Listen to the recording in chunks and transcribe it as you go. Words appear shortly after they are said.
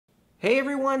Hey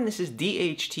everyone, this is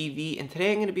DHTV, and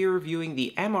today I'm going to be reviewing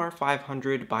the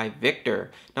MR500 by Victor.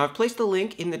 Now I've placed a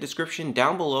link in the description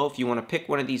down below if you want to pick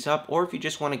one of these up or if you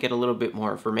just want to get a little bit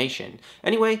more information.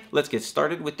 Anyway, let's get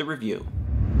started with the review.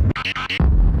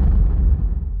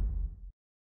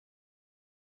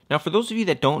 Now, for those of you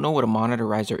that don't know what a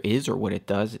monitorizer is or what it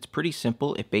does, it's pretty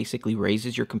simple. It basically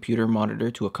raises your computer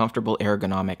monitor to a comfortable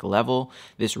ergonomic level.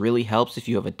 This really helps if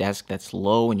you have a desk that's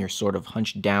low and you're sort of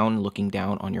hunched down, looking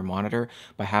down on your monitor.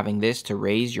 By having this to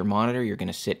raise your monitor, you're going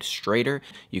to sit straighter.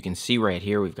 You can see right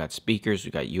here, we've got speakers,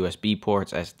 we've got USB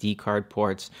ports, SD card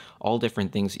ports, all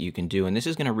different things that you can do. And this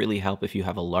is going to really help if you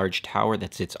have a large tower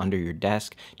that sits under your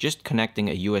desk. Just connecting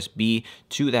a USB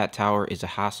to that tower is a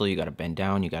hassle. You got to bend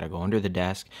down, you got to go under the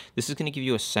desk. This is going to give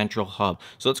you a central hub.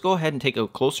 So let's go ahead and take a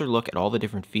closer look at all the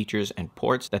different features and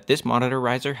ports that this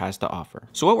monitorizer has to offer.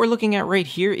 So what we're looking at right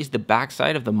here is the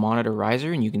backside of the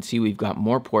monitorizer, and you can see we've got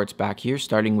more ports back here,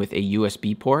 starting with a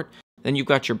USB port. Then you've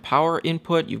got your power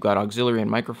input, you've got auxiliary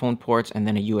and microphone ports, and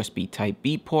then a USB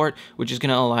Type-B port, which is going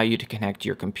to allow you to connect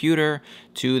your computer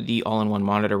to the all-in-one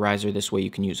monitorizer. This way you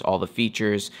can use all the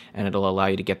features, and it'll allow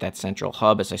you to get that central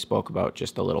hub as I spoke about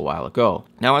just a little while ago.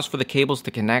 Now, as for the cables to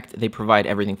connect, they provide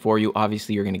everything for you.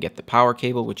 Obviously, you're going to get the power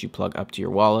cable, which you plug up to your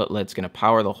wall outlet. It's going to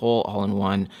power the whole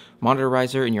all-in-one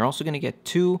monitorizer, and you're also going to get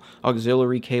two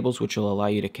auxiliary cables, which will allow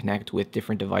you to connect with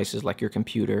different devices like your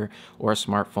computer or a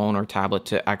smartphone or tablet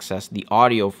to access the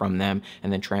audio from them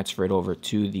and then transfer it over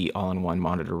to the all-in-one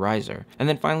monitorizer. And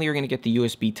then finally, you're going to get the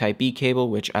USB Type-B cable,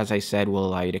 which, as I said, will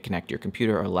allow you to connect your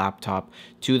computer or laptop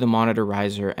to the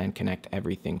monitorizer and connect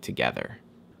everything together.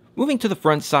 Moving to the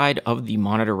front side of the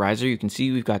monitorizer, you can see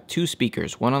we've got two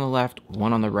speakers, one on the left,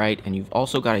 one on the right, and you've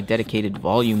also got a dedicated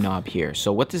volume knob here.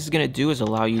 So what this is going to do is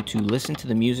allow you to listen to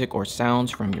the music or sounds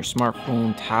from your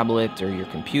smartphone, tablet, or your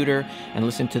computer, and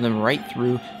listen to them right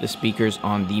through the speakers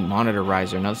on the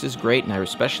monitorizer. Now this is great, and I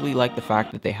especially like the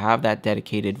fact that they have that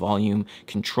dedicated volume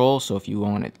control, so if you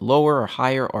want it lower or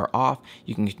higher or off,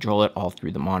 you can control it all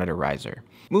through the monitorizer.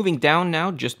 Moving down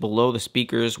now, just below the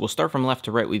speakers, we'll start from left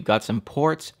to right. We've got some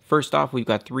ports. First off, we've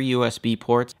got 3 USB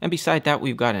ports, and beside that,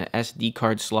 we've got an SD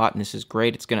card slot, and this is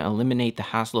great. It's going to eliminate the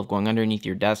hassle of going underneath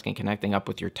your desk and connecting up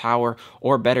with your tower,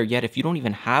 or better yet, if you don't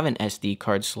even have an SD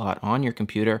card slot on your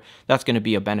computer, that's going to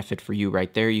be a benefit for you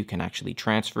right there. You can actually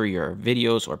transfer your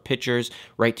videos or pictures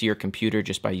right to your computer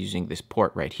just by using this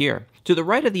port right here. To the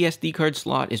right of the SD card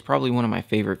slot is probably one of my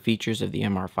favorite features of the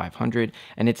MR500,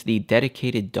 and it's the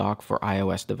dedicated dock for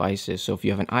iOS devices. So if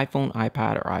you have an iPhone,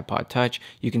 iPad, or iPod Touch,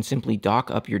 you can simply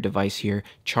dock up your device here,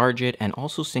 charge it, and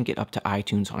also sync it up to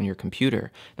iTunes on your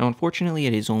computer. Now, unfortunately,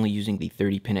 it is only using the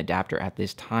 30-pin adapter at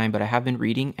this time, but I have been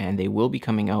reading, and they will be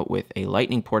coming out with a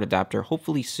Lightning port adapter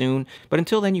hopefully soon. But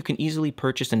until then, you can easily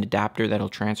purchase an adapter that'll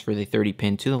transfer the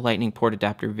 30-pin to the Lightning port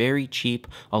adapter very cheap.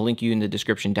 I'll link you in the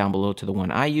description down below to the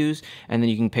one I use, and then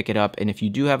you can pick it up. And if you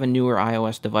do have a newer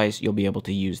iOS device, you'll be able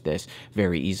to use this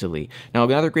very easily. Now,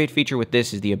 another great feature with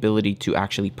this is the ability to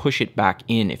actually push it back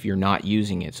in if you're not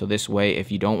using it. So this way,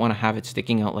 if you don't want to have it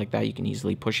sticking out like that, you can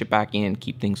easily push it back in,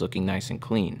 keep things looking nice and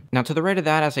clean. Now, to the right of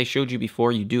that, as I showed you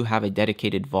before, you do have a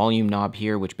dedicated volume knob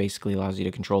here, which basically allows you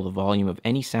to control the volume of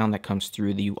any sound that comes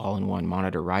through the all-in-one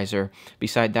monitorizer.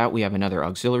 Beside that, we have another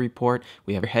auxiliary port,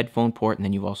 we have a headphone port, and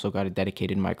then you've also got a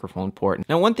dedicated microphone port.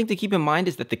 Now, one thing to keep in mind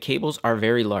is that the cables are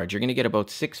very large. You're going to get about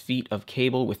 6 feet of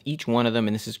cable with each one of them,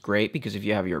 and this is great because if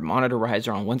you have your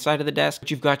monitorizer on one side of the desk,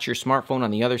 but you've got your smartphone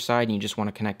on the other side and you just want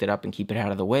to connect it up and keep it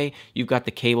out of the way, you've got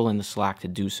the cable and the slack to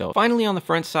do so. Finally, on the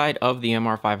front side of the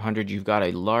MR500, you've got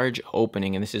a large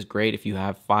opening, and this is great if you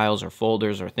have files or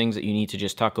folders or things that you need to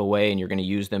just tuck away and you're going to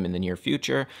use them in the near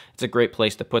future. It's a great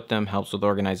place to put them, helps with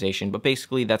organization, but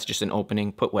basically that's just an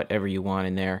opening, put whatever you want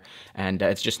in there, and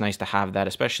it's just nice to have that,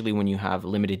 especially when you have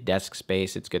limited desk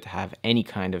space. It's good to have any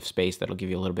kind of space that'll give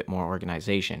you a little bit more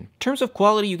organization. In terms of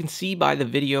quality, you can see by the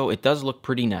video, it does look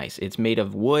pretty nice. It's made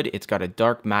of wood, it's got a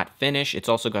dark matte finish, it's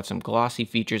also got some glossy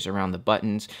features around the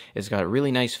buttons, it's got a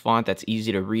really nice font that's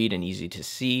easy to read and easy to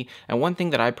see, and one thing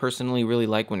that I personally really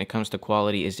like when it comes to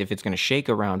quality is if it's going to shake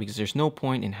around, because there's no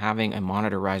point in having a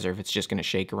monitorizer if it's just going to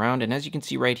shake around, and as you can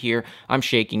see right here, I'm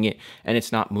shaking it and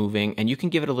it's not moving, and you can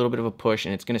give it a little bit of a push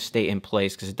and it's going to stay in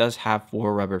place because it does have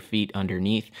 4 rubber feet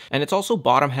underneath, and it's also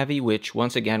bottom heavy, which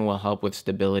once again will help with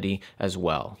stability as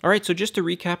well. Alright, so just to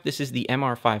recap, this is the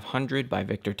MR500 by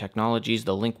Victor Technologies.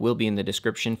 The link will be in the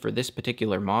description for this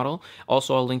particular model.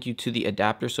 Also, I'll link you to the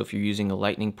adapter, so if you're using a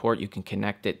lightning port, you can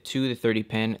connect it to the 30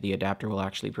 pin. The adapter will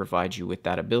actually provide you with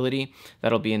that ability.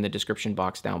 That'll be in the description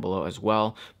box down below as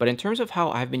well. But in terms of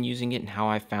how I've been using it and how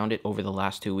I found it over the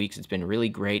last 2 weeks, it's been really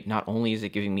great. Not only is it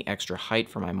giving me extra height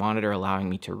for my monitor, allowing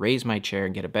me to raise my chair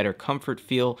and get a better comfort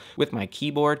feel with my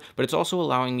keyboard, but it's also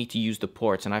allowing me to use the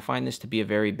ports. And I find this to be a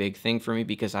very big thing for me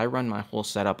because I run my whole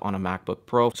setup on a MacBook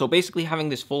Pro. So basically having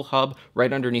this full hub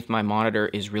right underneath my monitor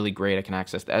is really great. I can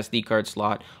access the SD card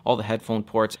slot, all the headphone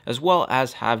ports, as well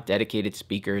as have dedicated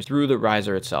speakers through the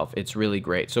riser itself. It's really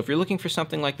great. So if you're looking for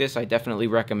something like this, I definitely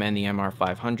recommend the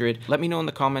MR500. Let me know in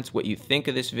the comments what you think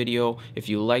of this video. If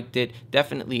you liked it,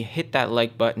 definitely hit that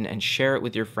like button and share it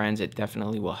with your friends. It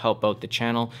definitely will help out the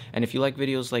channel. And if you like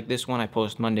videos like this one, I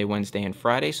post Monday, Wednesday, and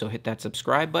Friday, so hit that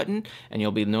subscribe button and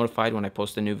you'll be notified when I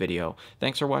post a new video.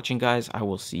 Thanks for watching, guys. I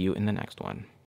will see you in the next one.